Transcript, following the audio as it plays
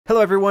Hello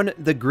everyone,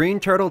 the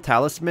Green Turtle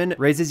Talisman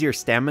raises your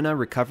stamina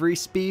recovery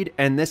speed,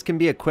 and this can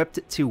be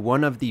equipped to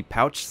one of the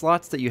pouch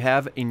slots that you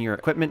have in your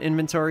equipment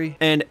inventory.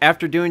 And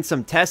after doing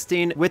some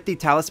testing with the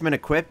Talisman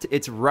equipped,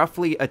 it's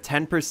roughly a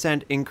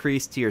 10%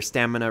 increase to your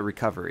stamina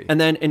recovery. And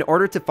then in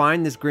order to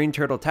find this Green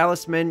Turtle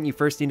Talisman, you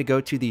first need to go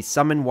to the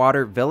Summon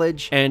Water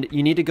Village, and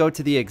you need to go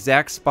to the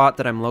exact spot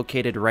that I'm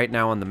located right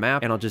now on the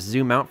map, and I'll just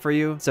zoom out for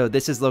you. So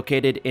this is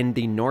located in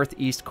the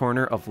northeast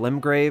corner of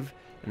Limgrave.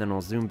 And then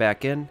we'll zoom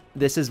back in.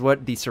 This is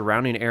what the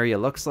surrounding area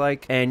looks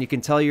like. And you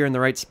can tell you're in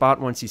the right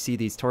spot once you see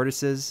these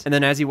tortoises. And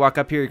then as you walk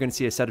up here, you're going to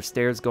see a set of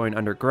stairs going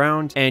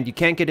underground. And you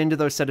can't get into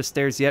those set of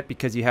stairs yet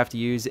because you have to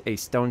use a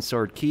stone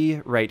sword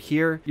key right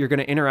here. You're going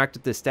to interact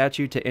with this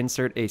statue to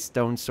insert a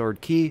stone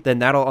sword key. Then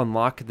that'll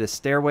unlock this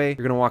stairway.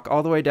 You're going to walk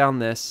all the way down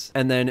this.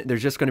 And then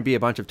there's just going to be a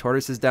bunch of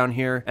tortoises down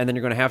here. And then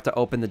you're going to have to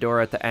open the door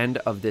at the end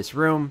of this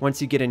room.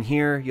 Once you get in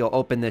here, you'll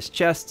open this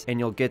chest and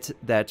you'll get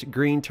that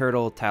Green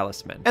Turtle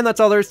Talisman. And that's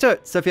all there is to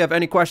it. So if you have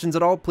any questions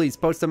at all, please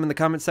post them in the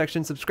comment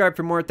section. Subscribe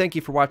for more. Thank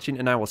you for watching,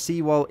 and I will see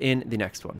you all in the next one.